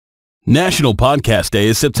National Podcast Day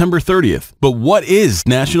is September 30th, but what is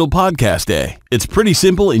National Podcast Day? It's pretty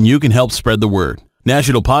simple and you can help spread the word.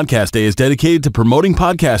 National Podcast Day is dedicated to promoting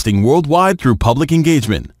podcasting worldwide through public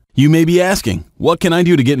engagement. You may be asking, what can I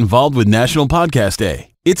do to get involved with National Podcast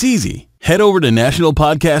Day? It's easy. Head over to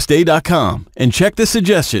nationalpodcastday.com and check the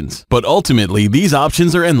suggestions, but ultimately these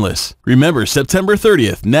options are endless. Remember September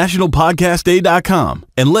 30th, nationalpodcastday.com,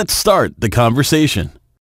 and let's start the conversation.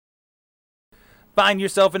 Find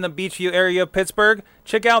yourself in the Beachview area of Pittsburgh?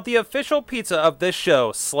 Check out the official pizza of this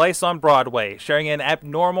show, Slice on Broadway, sharing an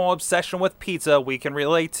abnormal obsession with pizza we can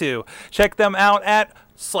relate to. Check them out at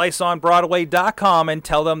sliceonbroadway.com and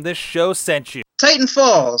tell them this show sent you. Titan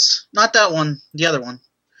Falls. Not that one, the other one.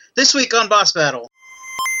 This week on Boss Battle.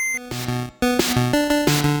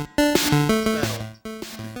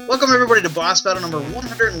 Welcome everybody to Boss Battle number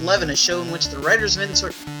 111, a show in which the writers of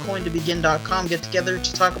InsertCoinToBegin.com get together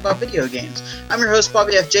to talk about video games. I'm your host,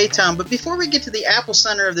 Bobby F. J. Town, but before we get to the apple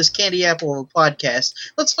center of this candy apple of a podcast,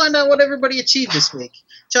 let's find out what everybody achieved this week.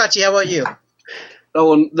 Chachi, how about you?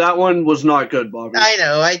 That one was not good, Bobby. I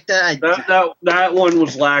know. That one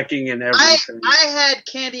was lacking in everything. I had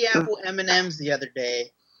candy apple M&Ms the other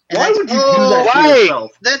day. Why would you do that to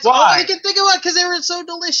yourself? That's all I can think about because they were so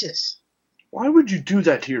delicious. Why would you do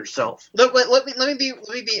that to yourself? Let me be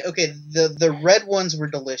okay. The red ones were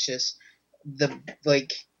delicious. The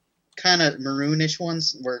kind of maroonish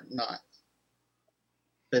ones were not.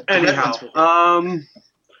 But the red ones were good.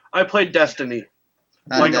 I played Destiny.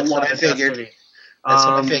 That's what I figured. Destiny. That's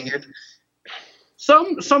what I figured.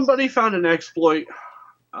 Somebody found an exploit.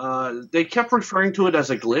 They kept referring to it as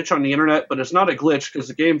a glitch on the internet, but it's not a glitch because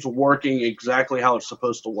the game's working exactly how it's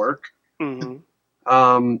supposed to work. Mm-hmm.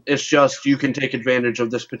 It's just you can take advantage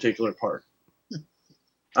of this particular part.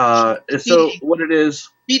 So what it is...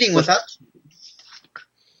 Cheating without...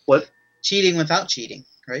 What? Cheating without cheating,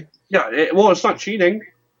 right? Yeah, it's not cheating.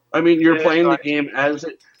 I mean, you're playing the game as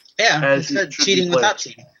it... Yeah, as instead cheating without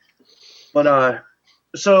cheating. But,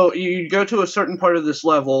 so you go to a certain part of this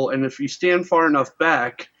level, and if you stand far enough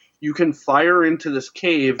back, you can fire into this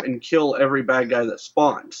cave and kill every bad guy that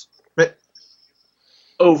spawns. Right.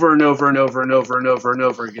 Over and over and over and over and over and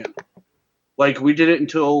over again. Like, we did it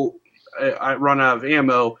until I run out of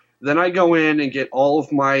ammo. Then I go in and get all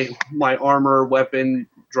of my armor, weapon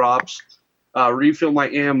drops, refill my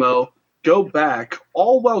ammo, go back,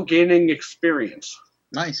 all while gaining experience.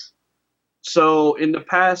 Nice. So in the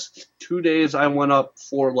past 2 days, I went up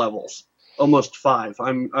 4 levels, almost 5.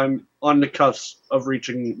 I'm on the cusp of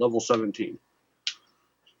reaching level 17.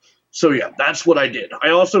 So yeah, that's what I did. I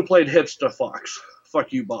also played Hipster Fox.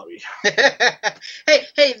 Fuck you, Bobby. hey,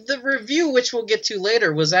 the review, which we'll get to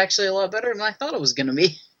later, was actually a lot better than I thought it was going to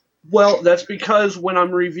be. Well, that's because when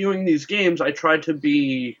I'm reviewing these games, I try to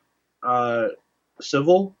be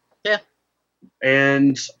civil. Yeah.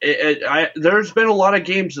 And there's been a lot of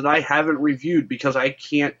games that I haven't reviewed because I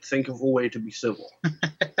can't think of a way to be civil.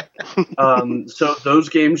 So those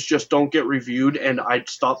games just don't get reviewed, and I'd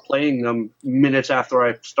stop playing them minutes after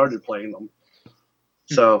I started playing them.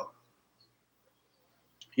 So...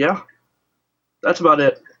 yeah, that's about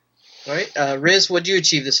it. All right, Riz, what'd you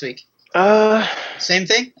achieve this week? Same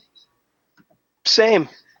thing? Same.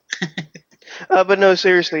 But no,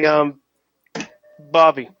 seriously,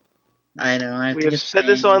 Bobby. I know. We have said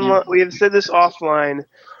this online. We have said this offline.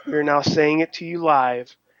 We are now saying it to you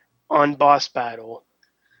live on Boss Battle.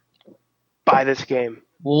 Buy this game.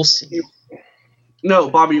 We'll see. No,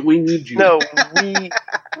 Bobby, we need you. No,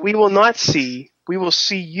 we will not see. We will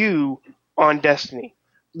see you on Destiny.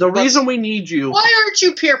 The reason we need you... Why aren't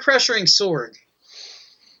you peer pressuring Sorg?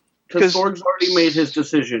 Because Sorg's already made his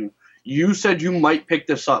decision. You said you might pick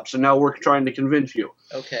this up, so now we're trying to convince you.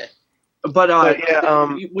 Okay. But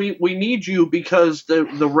we need you because the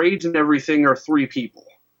raids and everything are 3 people.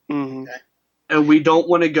 Mm-hmm. Okay. And we don't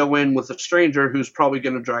want to go in with a stranger who's probably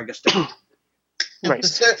going to drag us down. Right.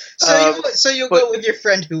 So you'll go with your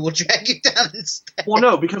friend who will drag you down instead. Well,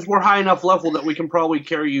 no, because we're high enough level that we can probably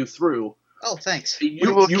carry you through. Oh, thanks. We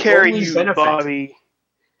will carry you, Bobby.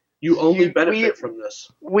 You only benefit from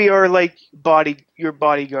this. We are like your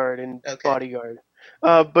bodyguard and bodyguard.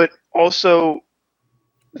 But also,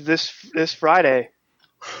 this Friday,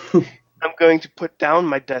 I'm going to put down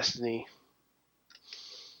my Destiny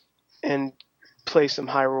and play some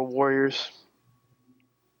Hyrule Warriors.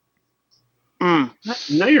 No,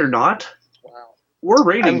 you're not. Wow. We're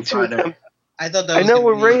raiding Friday. I thought that was I know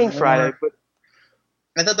we're raiding Friday, but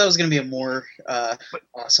I thought that was going to be a more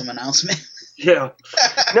awesome announcement. Yeah.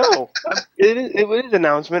 No, it was an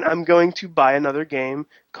announcement. I'm going to buy another game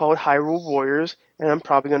called Hyrule Warriors, and I'm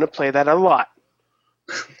probably going to play that a lot.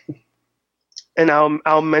 and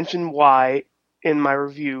I'll mention why in my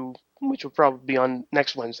review, which will probably be on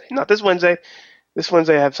next Wednesday. Not this Wednesday. This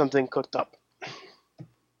Wednesday I have something cooked up.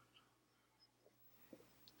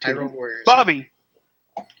 Hyrule Warriors. Bobby.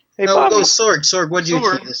 Hey, Bobby. Sorg, what'd you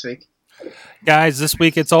achieve this week? Guys, this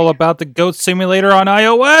week it's all about the Goat Simulator on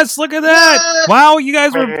iOS. Look at that! Wow, you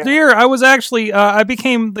guys were there. I was actually, I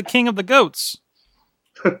became the king of the goats.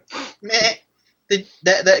 Meh.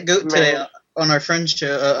 That goat today on our friend's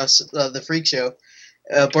show, the Freak Show,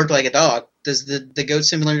 barked like a dog. Does the Goat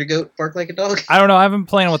Simulator goat bark like a dog? I don't know. I haven't been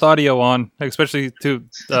playing with audio on, especially to,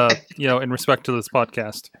 in respect to this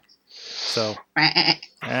podcast. So,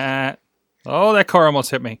 oh, that car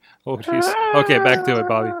almost hit me. Oh, jeez. Okay, back to it,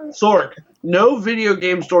 Bobby. Sorg, no video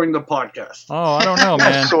games during the podcast. Oh, I don't know,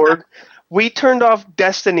 man. Sorg, we turned off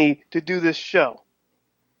Destiny to do this show.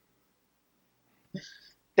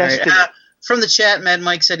 Destiny. Right, from the chat, Mad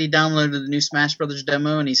Mike said he downloaded the new Smash Brothers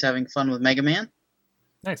demo and he's having fun with Mega Man.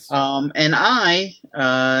 Nice. And I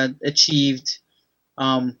achieved.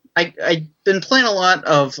 I've been playing a lot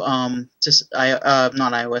of not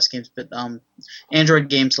iOS games, but Android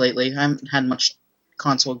games lately. I haven't had much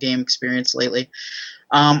console game experience lately.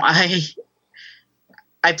 I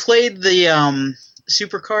played the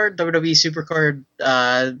Supercard, WWE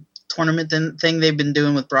Supercard tournament thing they've been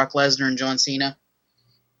doing with Brock Lesnar and John Cena.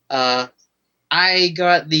 I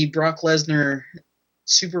got the Brock Lesnar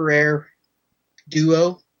Super Rare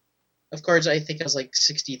Duo of cards. I think I was like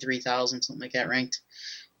 63,000, something like that, ranked.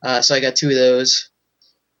 So I got 2 of those,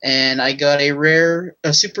 and I got a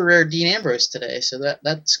super rare Dean Ambrose today. So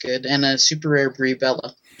that's good, and a super rare Brie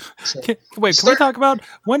Bella. So, can we talk about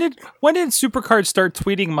when did Supercard start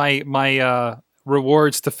tweeting my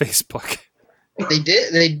rewards to Facebook? They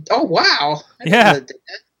did. Oh wow! Yeah.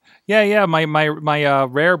 My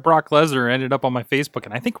rare Brock Lesnar ended up on my Facebook,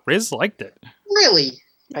 and I think Riz liked it. Really?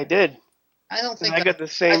 I did. I don't think I got the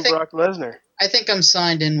same Brock Lesnar. I think I'm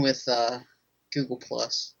signed in with Google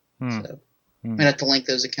Plus. So I'm gonna have to link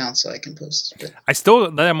those accounts so I can post. But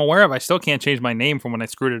that I'm aware of, I still can't change my name from when I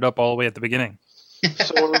screwed it up all the way at the beginning.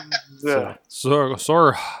 Sore.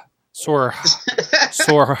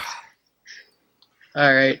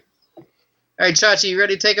 All right, Chachi, you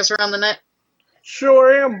ready to take us around the net?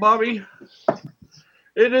 Sure am, Bobby.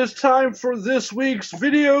 It is time for this week's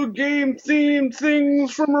video game themed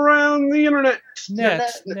things from around the internet.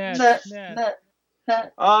 Net.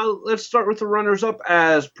 Let's start with the runners-up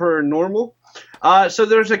as per normal. So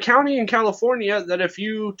there's a county in California that if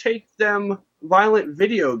you take them violent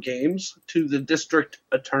video games to the district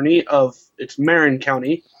attorney of Marin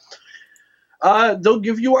County, they'll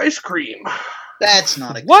give you ice cream. That's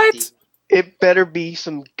not a good what? deal. It better be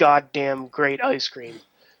some goddamn great ice cream.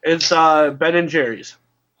 It's Ben and Jerry's.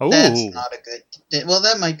 Oh. That's not a good. Well,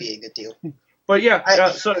 that might be a good deal. But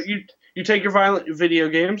yeah, so you take your violent video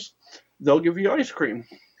games, they'll give you ice cream.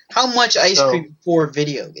 How much ice cream for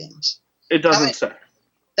video games? It doesn't say.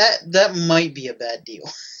 That might be a bad deal.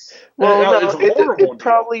 Well, it's a horrible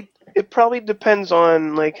deal. It probably depends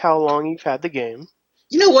on like how long you've had the game.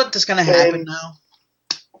 You know what that's going to happen now?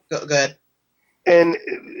 Go ahead. And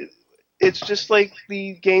it's just like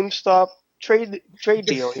the GameStop trade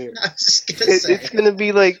deal here. I was just gonna say. It's going to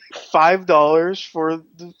be like $5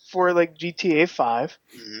 for like GTA 5,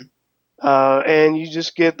 and you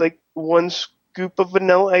just get like 1 scoop of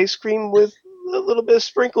vanilla ice cream with a little bit of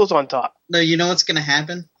sprinkles on top. No, you know what's going to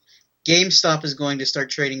happen? GameStop is going to start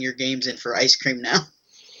trading your games in for ice cream now.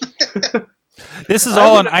 This is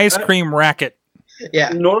all an ice cream racket. Yeah.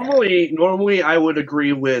 Normally I would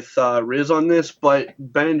agree with Riz on this, but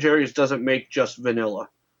Ben & Jerry's doesn't make just vanilla.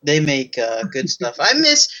 They make good stuff.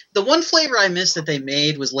 The one flavor I miss that they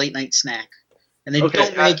made was Late Night Snack. And they don't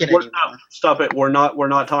make it anymore. Stop it. We're not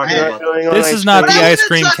talking about that. This is not the ice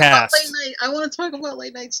cream cast. I want to talk about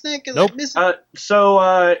Late Night Snack because nope. I miss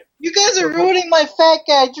it. You guys are ruining my fat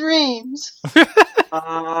guy dreams.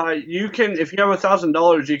 You can, if you have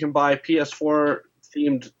 $1,000, you can buy PS4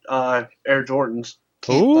 themed Air Jordans.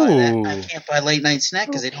 I can't buy Late Night Snack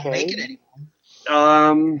because they don't make it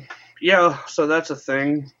anymore. Yeah, so that's a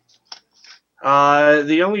thing.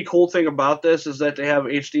 The only cool thing about this is that they have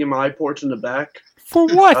HDMI ports in the back. For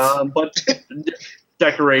what? But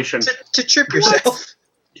decoration. To trip yourself.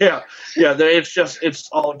 Yeah. It's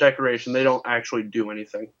all decoration. They don't actually do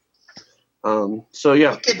anything. So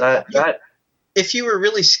yeah, that. If you were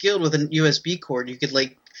really skilled with a USB cord, you could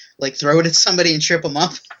like throw it at somebody and trip them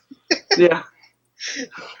up. Yeah.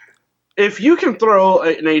 If you can throw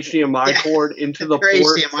an HDMI cord into the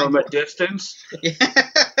port from a distance,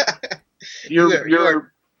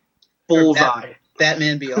 you're bullseye.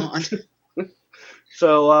 Batman Beyond.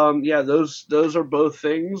 So yeah, those are both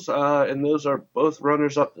things, and those are both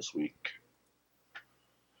runners up this week.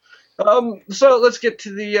 So let's get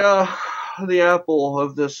to the apple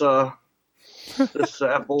of this this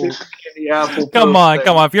apple candy apple. Come on.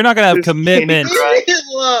 If you're not gonna have This commitment, Leave me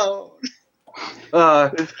alone.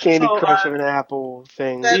 This Candy So, Crush of an apple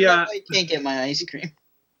thing. That's Yeah. why you can't get my ice cream.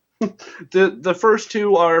 The first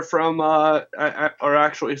two are from are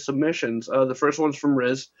actually submissions. The first one's from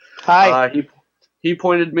Riz. Hi. He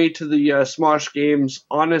pointed me to the Smosh Games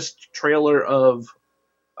honest trailer of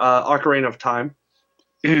Ocarina of Time.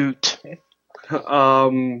 Oot.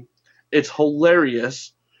 It's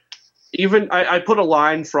hilarious. Even I put a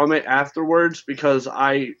line from it afterwards because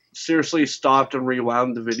I seriously stopped and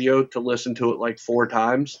rewound the video to listen to it like 4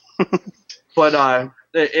 times. But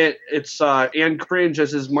it's Anne Cringe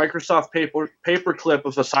as his Microsoft paperclip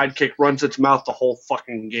of a sidekick runs its mouth the whole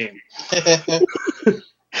fucking game. They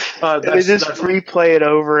just replay it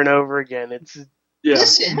over and over again. It's yeah.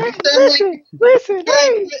 Listen, you sound like listen,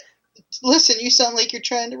 hey. listen. You sound like you're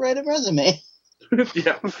trying to write a resume.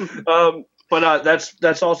 Yeah. But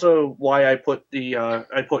that's also why I put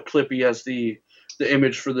Clippy as the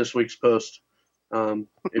image for this week's post.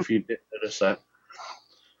 If you didn't notice that.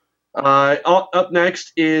 Up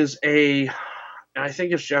next is I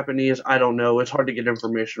think it's Japanese. I don't know. It's hard to get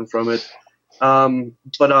information from it.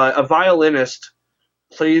 But a violinist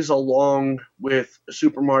plays along with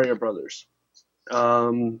Super Mario Brothers.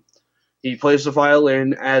 He plays the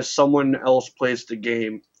violin as someone else plays the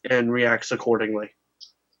game and reacts accordingly.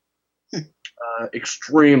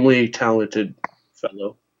 Extremely talented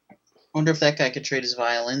fellow. Wonder if that guy could trade his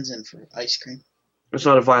violins in for ice cream. It's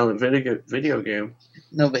not a violent video game.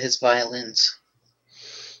 No, but his violins.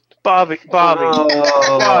 Bobby.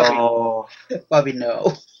 Oh. Bobby,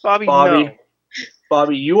 no. Bobby, Bobby. no.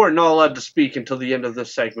 Bobby, you are not allowed to speak until the end of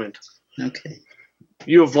this segment. Okay.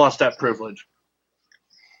 You have lost that privilege.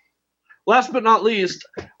 Last but not least,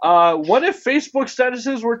 what if Facebook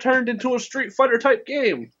statuses were turned into a Street Fighter type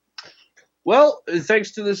game? Well,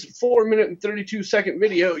 thanks to this 4-minute and 32-second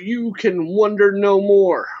video, you can wonder no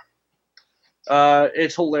more.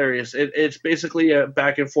 It's hilarious. It's basically a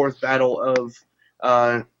back and forth battle of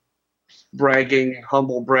bragging,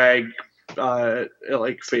 humble brag,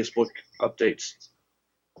 like Facebook updates.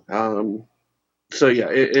 So yeah,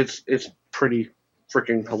 it's pretty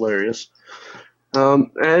freaking hilarious.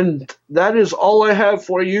 And that is all I have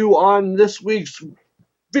for you on this week's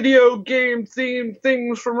video game themed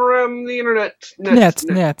things from around the internet. net.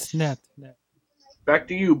 Back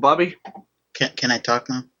to you, Bobby. Can I talk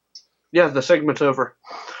now? Yeah, the segment's over.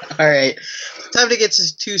 All right. Time to get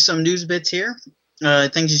to some news bits here.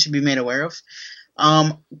 Things you should be made aware of.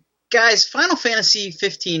 Guys, Final Fantasy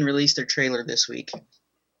 15 released their trailer this week.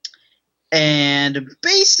 And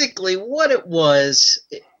basically what it was,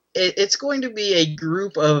 it's going to be a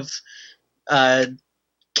group of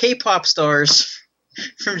K-pop stars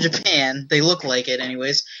from Japan, they look like it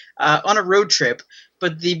anyways, on a road trip.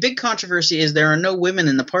 But the big controversy is there are no women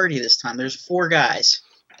in the party this time. There's 4 guys.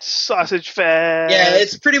 Sausage fest. Yeah,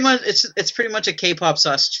 it's pretty much a K-pop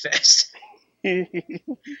sausage fest. But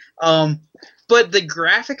the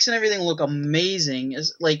graphics and everything look amazing.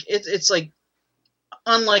 It's like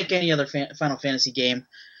unlike any other Final Fantasy game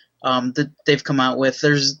that they've come out with.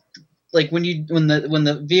 There's like when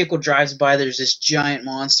the vehicle drives by, there's this giant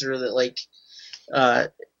monster that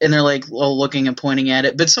and they're like looking and pointing at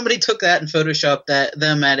it. But somebody took that and photoshopped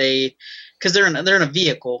them at because they're in a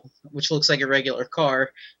vehicle which looks like a regular car.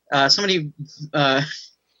 Somebody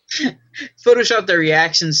photoshopped their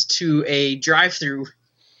reactions to a drive-through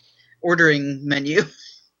ordering menu.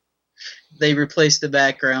 They replaced the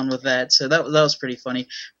background with that, so that was pretty funny.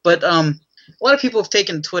 But a lot of people have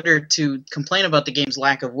taken Twitter to complain about the game's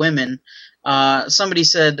lack of women. Somebody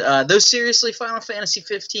said, "Those seriously, Final Fantasy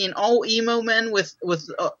 15, all emo men with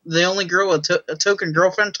the only girl a token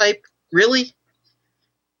girlfriend type? Really?"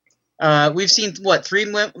 We've seen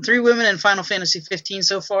 3 women in Final Fantasy 15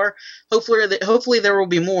 so far. Hopefully there will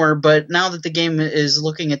be more. But now that the game is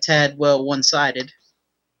looking a tad one-sided,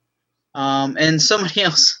 and somebody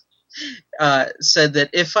else said that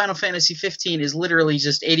if Final Fantasy 15 is literally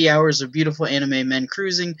just 80 hours of beautiful anime men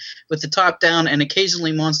cruising with the top down and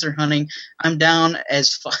occasionally monster hunting, I'm down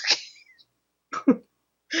as fuck.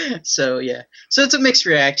 So yeah, so it's a mixed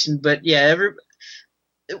reaction, but yeah,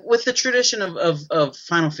 with the tradition of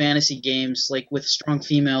Final Fantasy games, like with strong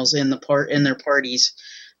females in their parties,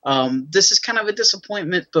 this is kind of a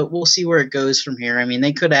disappointment, but we'll see where it goes from here. I mean,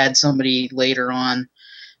 they could add somebody later on.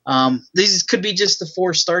 These could be just the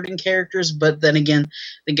 4 starting characters, but then again,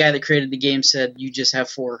 the guy that created the game said you just have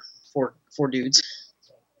four dudes.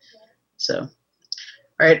 So,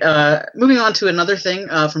 All right, moving on to another thing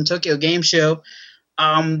from Tokyo Game Show.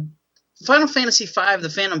 Final Fantasy V,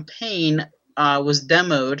 The Phantom Pain, was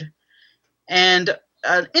demoed, and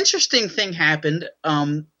an interesting thing happened.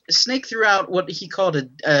 Snake threw out what he called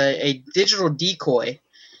a digital decoy,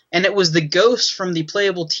 and it was the ghost from the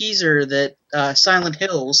playable teaser that Silent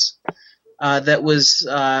Hills that was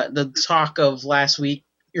the talk of last week,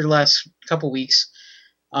 or last couple weeks,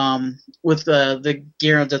 with the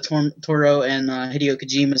Guillermo del Toro and Hideo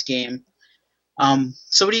Kojima's game.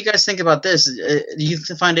 So what do you guys think about this? Do you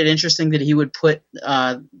find it interesting that he would put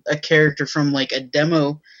a character from like a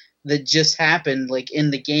demo that just happened like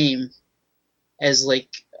in the game as like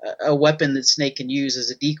a weapon that Snake can use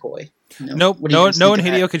as a decoy? Nope. No,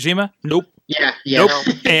 Hideo Kojima. Nope. Yeah. Nope.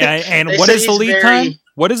 And what is the lead time?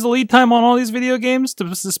 What is the lead time on all these video games,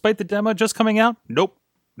 despite the demo just coming out? Nope.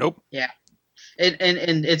 Yeah.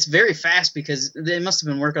 And it's very fast because they must have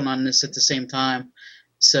been working on this at the same time.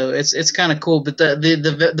 So it's kind of cool, but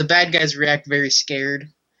the bad guys react very scared,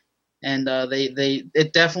 and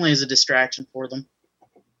it definitely is a distraction for them.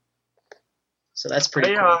 So that's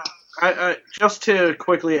pretty cool. I just to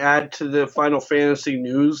quickly add to the Final Fantasy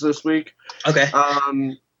news this week. Okay.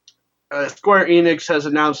 Square Enix has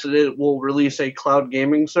announced that it will release a cloud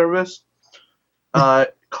gaming service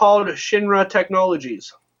called Shinra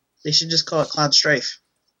Technologies. They should just call it Cloud Strife.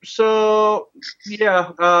 So,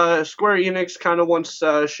 yeah, Square Enix kind of wants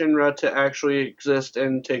Shinra to actually exist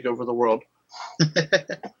and take over the world.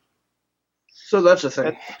 So that's a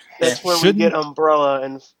thing. That's where we get Umbrella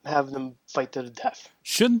and have them fight to the death.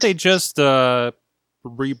 Shouldn't they just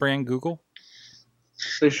rebrand Google?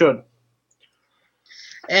 They should.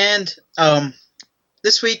 And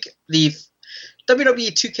this week, the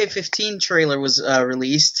WWE 2K15 trailer was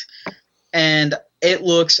released, and it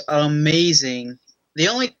looks amazing. The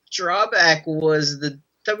only drawback was the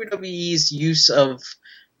WWE's use of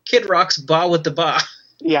Kid Rock's "Ba with the Ba."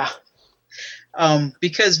 Yeah.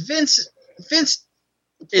 Because Vince is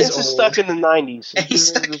old. Stuck in the 90s. He's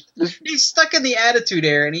stuck in the Attitude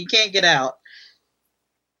Era, and he can't get out.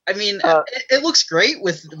 I mean, it looks great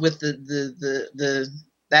with the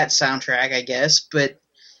that soundtrack, I guess, but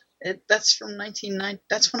that's from 1990.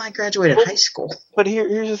 That's when I graduated high school. But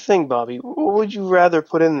here's the thing, Bobby. What would you rather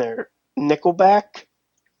put in there? Nickelback?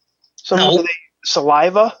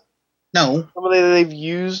 Saliva? No. Somebody that they've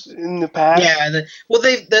used in the past? Yeah.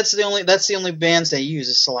 That's the only bands they use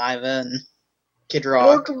is Saliva and Kid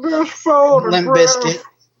Rock. Limp Bizkit.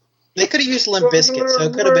 They could have used Limp Bizkit, so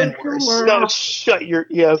it could have been worse. No, shut your...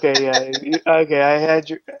 Yeah, okay, yeah. Okay, I had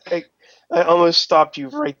your... I almost stopped you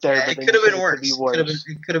right there. Yeah, but it could have been worse.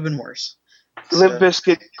 It could have been worse. Limp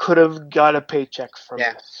Bizkit could have got a paycheck from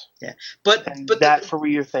this. Yeah, but for what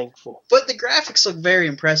you're thankful. But the graphics look very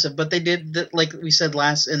impressive. But they did, like we said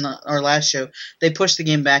our last show, they pushed the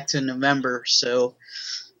game back to November, so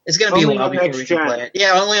it's going to be a while before we can play it.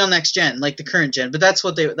 Yeah, only on next gen, like the current gen. But that's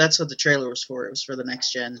what the trailer was for. It was for the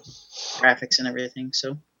next gen graphics and everything.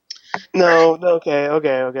 So no, okay.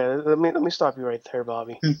 Let me stop you right there,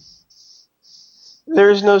 Bobby.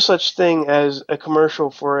 There is no such thing as a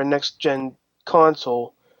commercial for a next gen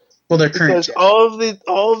console. Well, they're current because all of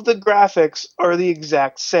the graphics are the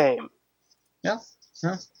exact same. Yeah.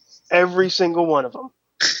 Every single one of them.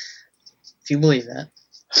 If you believe that.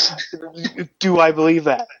 Do I believe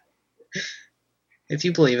that? If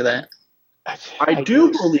you believe that. I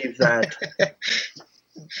do believe that.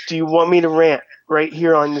 Do you want me to rant right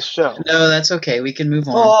here on this show? No, that's okay. We can move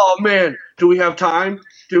on. Oh, man. Do we have time?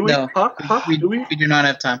 Do we? No. We do not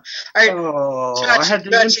have time. All right. Oh,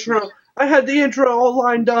 I had the intro all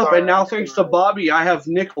lined up, and now thanks to Bobby, I have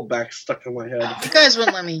Nickelback stuck in my head. You guys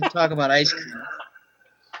wouldn't let me talk about ice cream.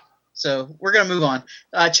 So we're going to move on.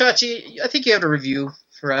 Chachi, I think you have a review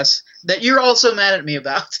for us that you're also mad at me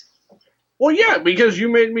about. Well, yeah, because you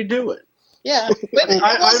made me do it. Yeah, but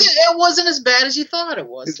it wasn't as bad as you thought it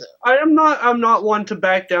was. Though. I'm not one to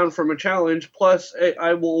back down from a challenge. Plus,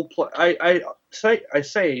 I will play. I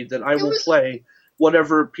say that I will play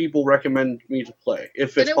whatever people recommend me to play,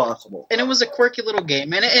 if it's possible. And it was a quirky little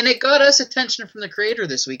game, and it got us attention from the creator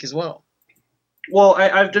this week as well. Well,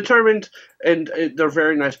 I've determined, and they're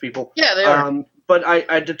very nice people. Yeah, they are. But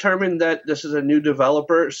I determined that this is a new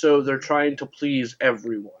developer, so they're trying to please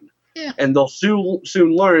everyone. Yeah. And they'll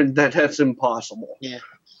soon learn that that's impossible. Yeah.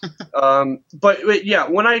 But yeah,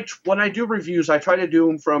 when I do reviews, I try to do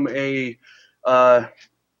them from a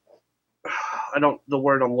the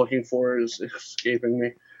word I'm looking for is escaping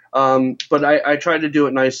me. But I try to do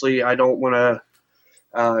it nicely. I don't want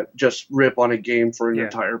to just rip on a game for an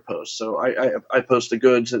entire post. So I post the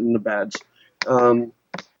goods and the bads.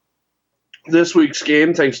 This week's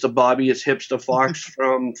game, thanks to Bobby, is Hipster Fox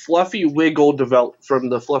from Fluffy Wiggle from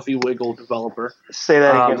the Fluffy Wiggle developer. Say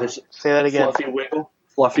that again. Say that again.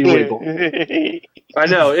 Fluffy Wiggle. I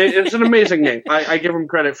know, it's an amazing name. I give them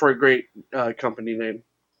credit for a great company name.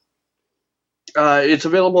 It's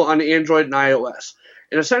available on Android and iOS.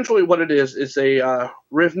 And essentially what it is a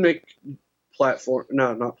rhythmic platform.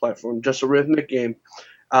 No, not platform, just a rhythmic game.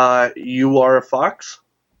 You are a fox,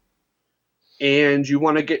 and you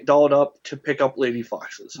want to get dolled up to pick up lady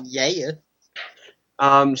foxes. Yeah.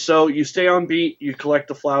 So you stay on beat, you collect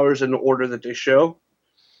the flowers in the order that they show,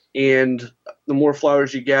 and the more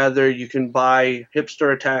flowers you gather, you can buy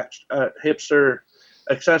hipster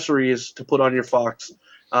accessories to put on your fox.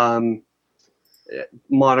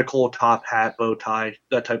 Monocle, top hat, bow tie,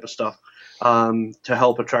 that type of stuff, to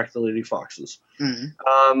help attract the lady foxes.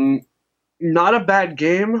 Mm-hmm. Not a bad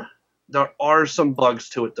game. There are some bugs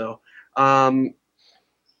to it, though.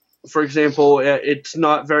 For example, it's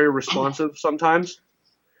not very responsive sometimes.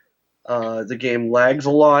 The game lags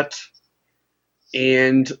a lot,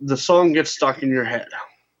 and the song gets stuck in your head.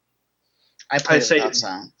 I played it without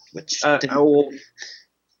sound, which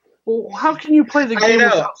well, how can you play the game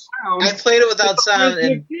without sound? I played it without sound,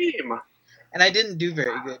 and I didn't do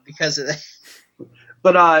very good because of that.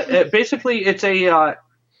 But basically, it's a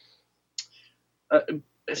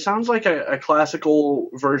it sounds like a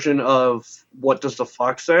classical version of What Does the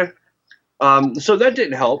Fox Say? So that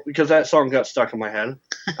didn't help because that song got stuck in my head.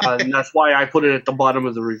 And that's why I put it at the bottom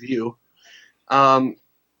of the review.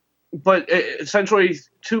 But essentially,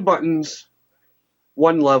 2 buttons,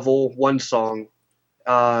 1 level, 1 song.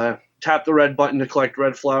 Tap the red button to collect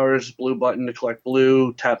red flowers, blue button to collect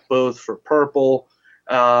blue, tap both for purple,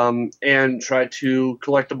 and try to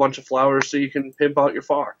collect a bunch of flowers so you can pimp out your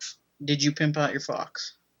fox. Did you pimp out your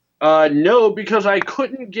fox? No, because I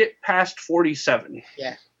couldn't get past 47.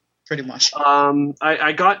 Yeah, pretty much.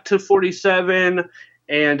 I got to 47,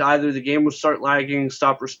 and either the game would start lagging,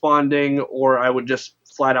 stop responding, or I would just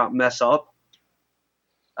flat out mess up.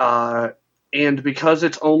 And because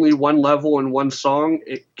it's only 1 level and 1 song,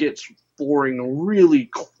 it gets boring really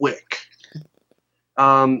quick.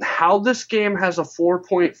 How this game has a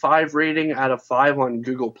 4.5 rating out of 5 on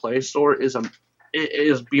Google Play Store is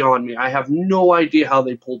beyond me. I have no idea how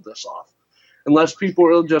they pulled this off. Unless people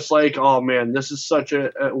are just like, oh man, this is such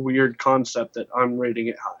a weird concept that I'm rating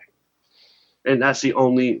it high. And that's the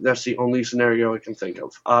only scenario I can think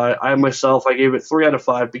of. I myself gave it 3 out of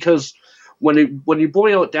 5 because when you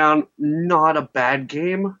boil it down, not a bad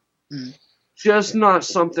game, just not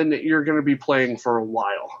something that you're going to be playing for a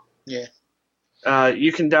while. Yeah.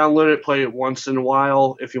 You can download it, play it once in a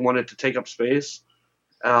while if you want it to take up space,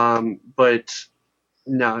 but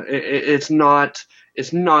no, it's not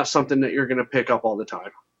something that you're going to pick up all the time.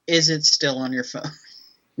 Is it still on your phone?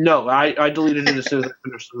 No, I deleted it as soon as I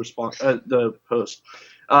finished the post.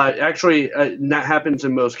 Actually, that happens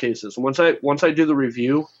in most cases. Once I do the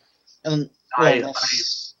review, I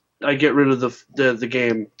get rid of the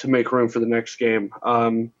game to make room for the next game.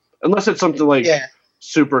 Unless it's something like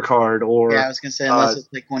Supercard or I was gonna say unless it's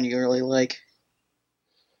like one you really like.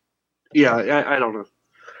 Yeah, I don't know.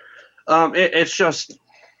 It's just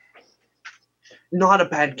not a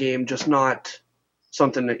bad game, just not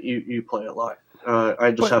something that you play a lot. I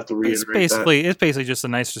just have to reiterate it's basically just a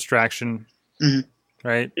nice distraction,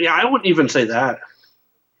 right? Yeah, I wouldn't even say that.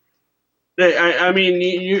 I mean,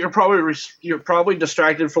 you're probably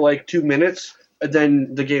distracted for like 2 minutes, and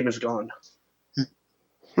then the game is gone.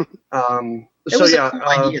 It was a cool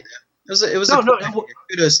idea, though. It was a cool idea.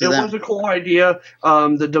 Kudos to them. It was a cool idea.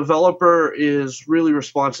 The developer is really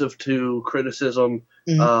responsive to criticism.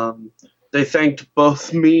 They thanked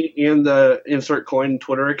both me and the Insert Coin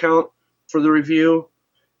Twitter account for the review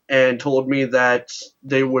and told me that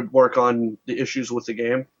they would work on the issues with the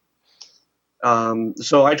game.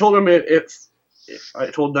 So I told them I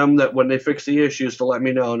told them that when they fix the issues to let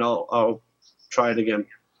me know, and I'll try it again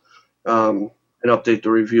and update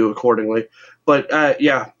the review accordingly. But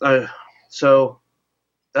so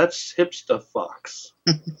that's Hipster Fox.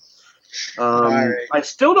 Right. I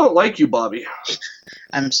still don't like you, Bobby.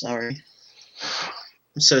 I'm sorry.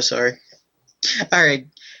 I'm so sorry. All right,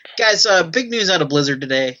 guys. Big news out of Blizzard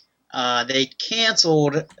today. They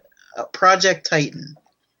canceled Project Titan.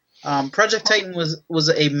 Project Titan was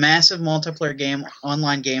a massive multiplayer game,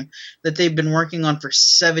 online game, that they've been working on for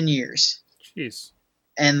 7 years. Jeez.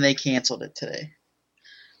 And they canceled it today.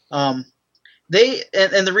 And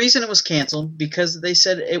the reason it was canceled because they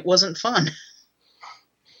said it wasn't fun.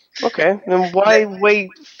 Okay, then why wait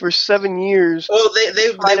for 7 years? Well,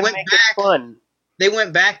 they went back. Fun? They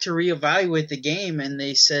went back to reevaluate the game, and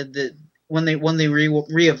they said that when they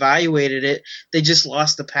reevaluated it, they just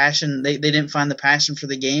lost the passion. They didn't find the passion for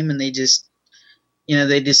the game, and they just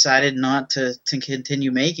they decided not to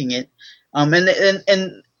continue making it.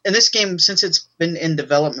 And this game, since it's been in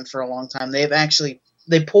development for a long time, they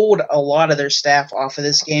pulled a lot of their staff off of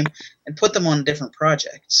this game and put them on different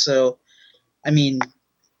projects. So, I mean,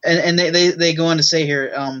 and they go on to say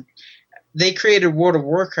here, they created World of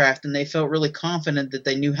Warcraft and they felt really confident that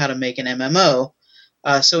they knew how to make an MMO.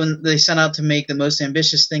 So when they set out to make the most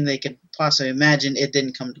ambitious thing they could possibly imagine, it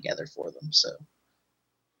didn't come together for them. So,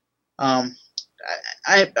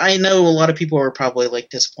 I know a lot of people are probably like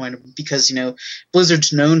disappointed because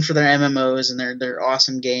Blizzard's known for their MMOs and their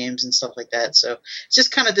awesome games and stuff like that. So it's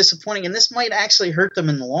just kind of disappointing, and this might actually hurt them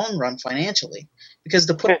in the long run financially because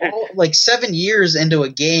to put 7 years into a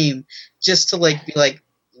game just to be like,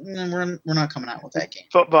 we're not coming out with that game.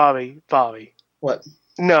 But Bobby, What?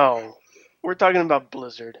 No, we're talking about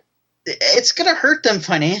Blizzard. It's gonna hurt them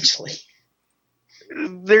financially.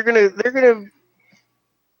 They're gonna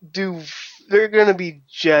be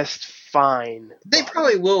just fine. They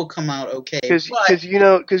probably will come out okay. Because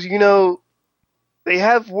they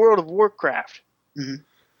have World of Warcraft. Mm-hmm.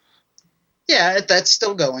 Yeah, that's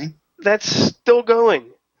still going.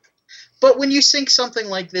 But when you sink something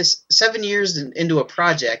like this 7 years into a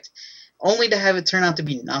project, only to have it turn out to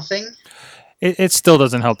be nothing, it still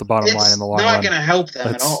doesn't help the bottom line in the long run. It's not going to help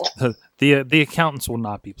them at all. The accountants will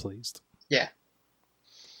not be pleased. Yeah.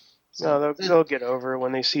 No, they'll get over it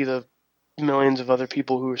when they see the millions of other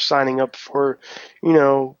people who are signing up for,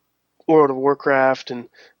 World of Warcraft. And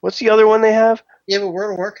what's the other one they have? Yeah, but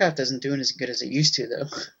World of Warcraft isn't doing as good as it used to, though.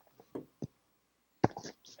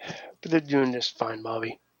 But they're doing just fine,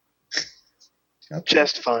 Bobby. Okay.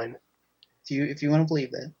 Just fine. If you want to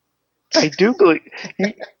believe that. I do believe.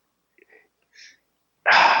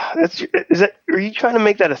 Are you trying to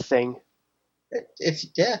make that a thing? If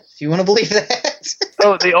you want to believe that.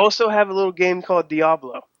 Oh, they also have a little game called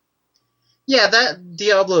Diablo. Yeah, that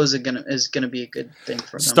Diablo is gonna be a good thing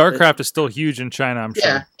for them. StarCraft is still huge in China, I'm sure.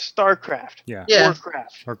 Yeah, StarCraft. Yeah.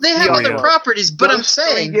 Warcraft. They have other properties, but I'm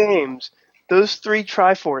saying those three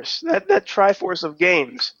Triforce, that Triforce of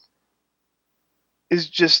games is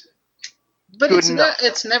just But good enough.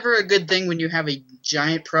 It's never a good thing when you have a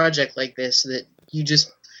giant project like this that you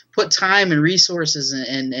just put time and resources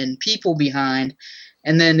and people behind,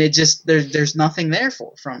 and then it just there's nothing there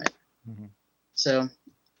from it. Mm-hmm. So,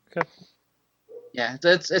 okay. Yeah,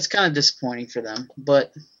 it's kind of disappointing for them.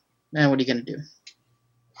 But man, what are you gonna do?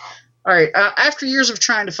 All right. After years of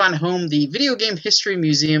trying to find a home, the Video Game History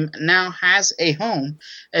Museum now has a home.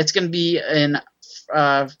 It's going to be in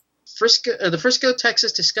the Frisco,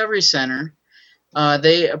 Texas Discovery Center.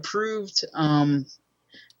 They approved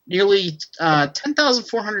nearly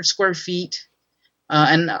 10,400 square feet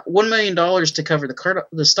and $1 million to cover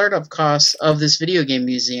the startup costs of this video game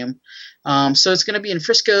museum. So it's going to be in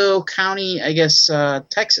Frisco County, I guess,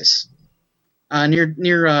 Texas,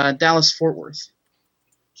 near Dallas-Fort Worth.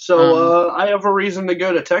 So I have a reason to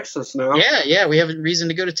go to Texas now. Yeah, we have a reason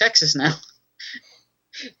to go to Texas now.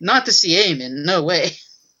 Not to see Eamon, no way.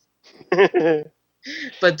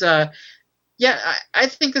 But I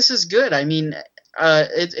think this is good. I mean,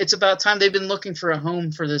 it's about time. They've been looking for a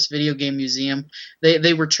home for this video game museum.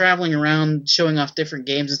 They were traveling around showing off different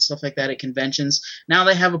games and stuff like that at conventions. Now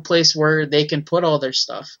they have a place where they can put all their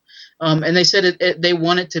stuff. And they said they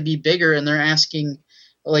want it to be bigger, and they're asking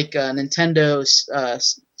like Nintendo,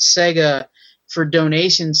 Sega for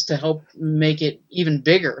donations to help make it even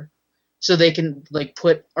bigger, so they can like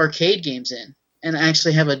put arcade games in and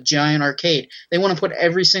actually have a giant arcade. They want to put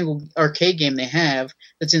every single arcade game they have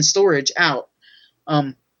that's in storage out.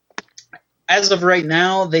 As of right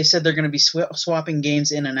now, they said they're going to be swapping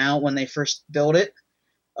games in and out when they first build it.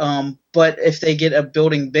 But if they get a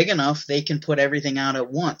building big enough, they can put everything out at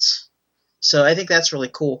once. So I think that's really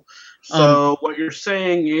cool. So what you're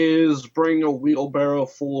saying is bring a wheelbarrow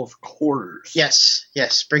full of quarters. Yes.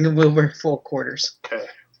 Bring a wheelbarrow full of quarters. Okay.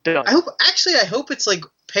 I hope it's like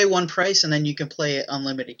pay one price and then you can play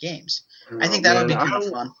unlimited games. I think that'll be kind of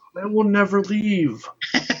fun. I will never leave.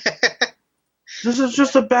 This is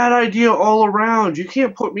just a bad idea all around. You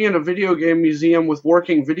can't put me in a video game museum with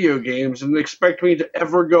working video games and expect me to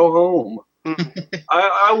ever go home.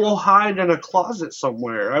 I will hide in a closet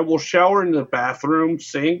somewhere. I will shower in the bathroom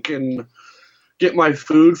sink and get my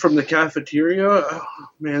food from the cafeteria. Oh,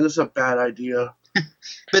 man, this is a bad idea.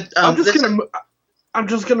 But I'm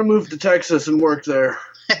just gonna move to Texas and work there.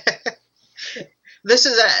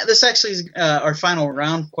 This actually is our final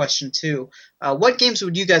round question too. What games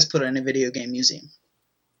would you guys put in a video game museum?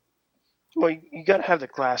 Well, you gotta have the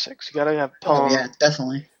classics. You gotta have Pong. Oh yeah,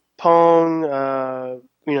 definitely. Pong,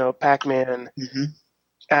 Pac-Man,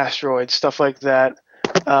 Asteroid, stuff like that.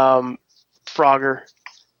 Frogger.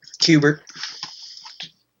 Cubert.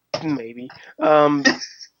 Maybe.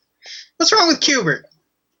 What's wrong with Cubert?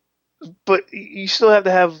 But you still have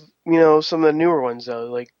to have, some of the newer ones, though.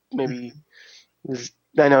 Like, maybe,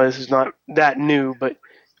 I know this is not that new, but,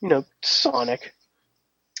 Sonic.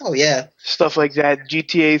 Oh, yeah. Stuff like that.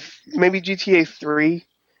 Maybe GTA 3.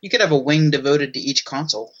 You could have a wing devoted to each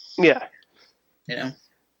console. Yeah.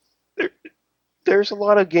 There's a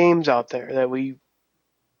lot of games out there that we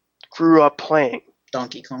grew up playing.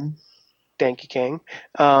 Donkey Kong.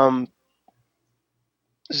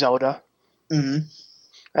 Zelda. Mm-hmm.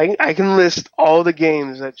 I can list all the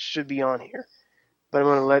games that should be on here, but I'm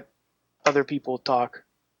going to let other people talk.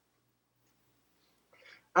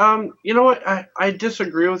 You know what? I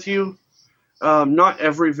disagree with you. Not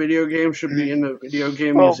every video game should be in the video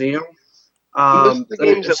game museum. Most of the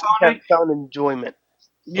games that we have found enjoyment.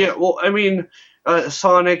 Yeah, well, I mean,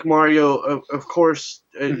 Sonic, Mario, of course,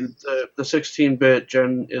 the 16-bit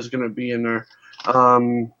gen is going to be in there.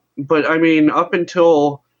 But I mean, up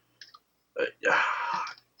until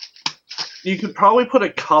you could probably put a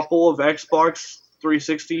couple of Xbox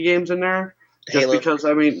 360 games in there, just Halo. Because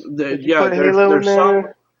I mean, there's some.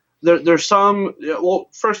 There's some. Well,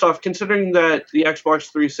 first off, considering that the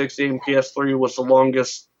Xbox 360 and PS3 was the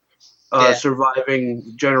longest surviving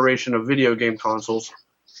generation of video game consoles,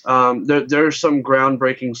 there's some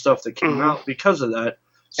groundbreaking stuff that came out because of that.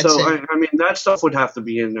 So I mean, that stuff would have to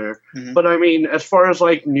be in there. Mm-hmm. But I mean, as far as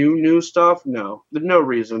like new stuff, no, there's no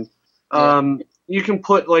reason. Yeah. You can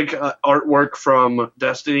put like artwork from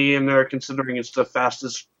Destiny in there, considering it's the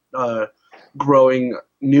fastest growing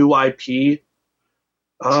new IP.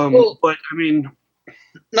 But I mean,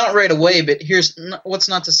 not right away. But what's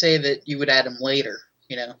not to say that you would add them later.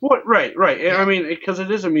 What? Right. Yeah. I mean, because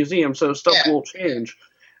it is a museum, so stuff will change.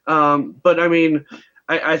 But I mean,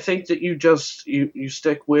 I think that you just you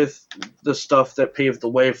stick with the stuff that paved the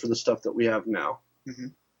way for the stuff that we have now.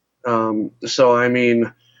 Mm-hmm. So I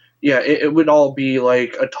mean, yeah, it would all be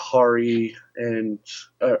like Atari and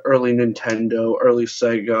early Nintendo, early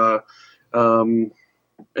Sega,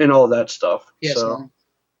 and all that stuff. PS1. So,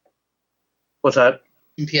 what's that?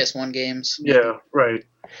 And PS1 games. Yeah, right.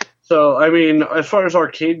 So I mean, as far as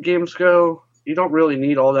arcade games go, you don't really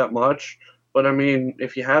need all that much. But I mean,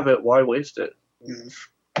 if you have it, why waste it? Mm-hmm.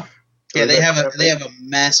 Yeah, they have a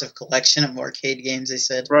massive collection of arcade games. They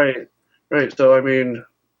said. Right. So I mean,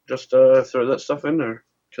 just throw that stuff in there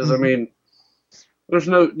because I mean, there's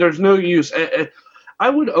no use. I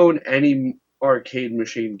would own any arcade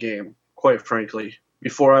machine game, quite frankly,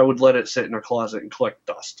 before I would let it sit in a closet and collect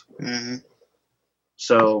dust. Mm-hmm.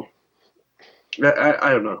 So, I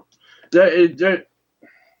don't know.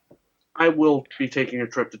 I will be taking a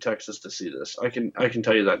trip to Texas to see this. I can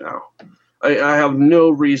tell you that now. I have no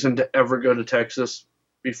reason to ever go to Texas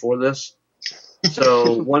before this.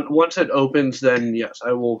 So once it opens, then yes,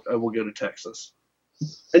 I will go to Texas.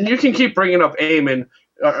 And you can keep bringing up Eamon,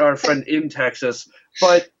 our friend in Texas,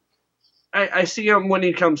 but I see him when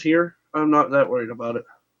he comes here. I'm not that worried about it.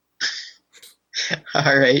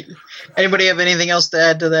 All right. Anybody have anything else to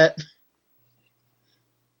add to that?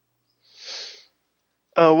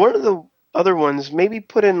 One of the other ones, maybe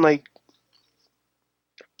put in like,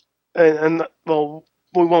 well,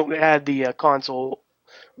 we won't add the console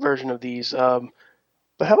version of these, but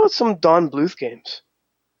how about some Don Bluth games?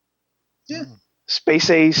 Yeah. Space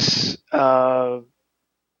Ace, Dragon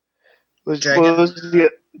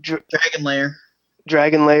Lair.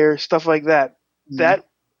 Dragon Lair, stuff like that. Mm-hmm. That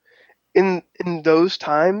in those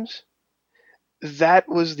times, that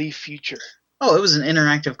was the future. Oh, it was an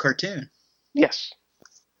interactive cartoon. Yes.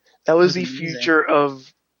 That was the future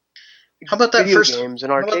of how about that video games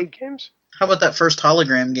and arcade games. How about that first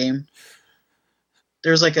hologram game?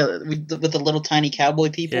 There was like with the little tiny cowboy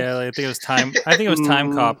people. Yeah, I think it was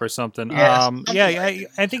Time Cop or something. Yeah,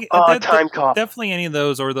 I think Time Cop. Definitely any of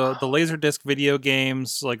those, or the Laserdisc video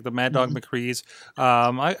games like the Mad Dog McCree's.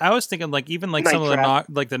 I was thinking like even like Night some Trap.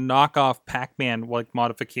 of the knockoff Pac-Man like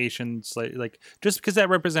modifications, like just because that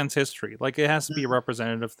represents history. Like it has to be a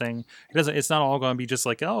representative thing. It's not all going to be just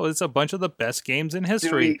like, oh, it's a bunch of the best games in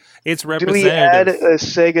history. It's representative. Do we add a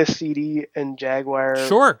Sega CD and Jaguar?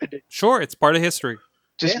 Sure, it's part of history.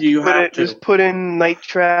 Just put in Night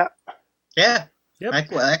Trap. Yeah, yep.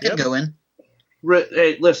 that could go in.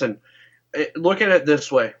 Hey, listen, look at it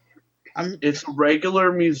this way. It's a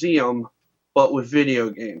regular museum, but with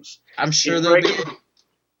video games. I'm sure there'll be.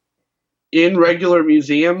 In regular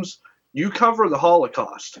museums, you cover the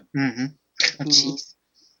Holocaust. Mm-hmm. Oh, jeez.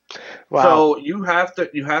 Wow. So you have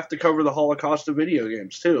to cover the Holocaust of video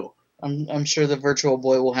games too. I'm sure the Virtual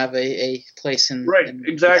Boy will have a place in. Right,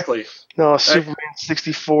 exactly. No, Superman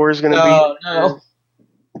 64 is going to No, be no.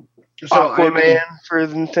 So, Aquaman for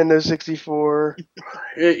the Nintendo 64.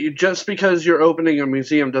 Just because you're opening a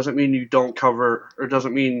museum doesn't mean you don't cover, or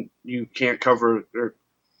doesn't mean you can't cover, or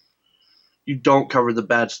you don't cover the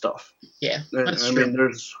bad stuff. Yeah, that's I true. mean,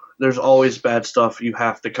 there's always bad stuff. You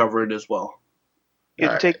have to cover it as well. You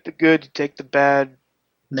All right. take the good, you take the bad.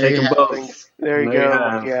 There Take you them have it. both. There you There you go.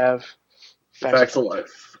 have. You have Facts of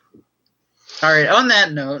life. All right. On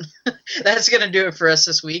that note, that's gonna do it for us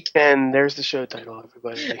this week. And there's the show title,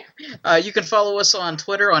 everybody. You can follow us on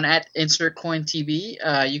Twitter on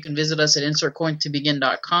 @InsertCoinTV. You can visit us at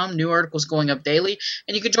InsertCoinToBegin.com. New articles going up daily,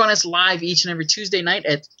 and you can join us live each and every Tuesday night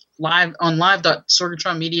at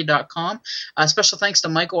live.sorgatronmedia.com. Special thanks to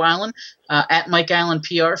Michael Allen at Mike Allen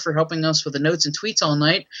PR for helping us with the notes and tweets all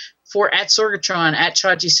night. For @Sorgatron,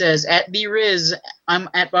 @Chachi Says, @BRiz, I'm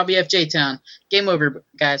 @BobbyFJTown. Game over,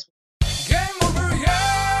 guys.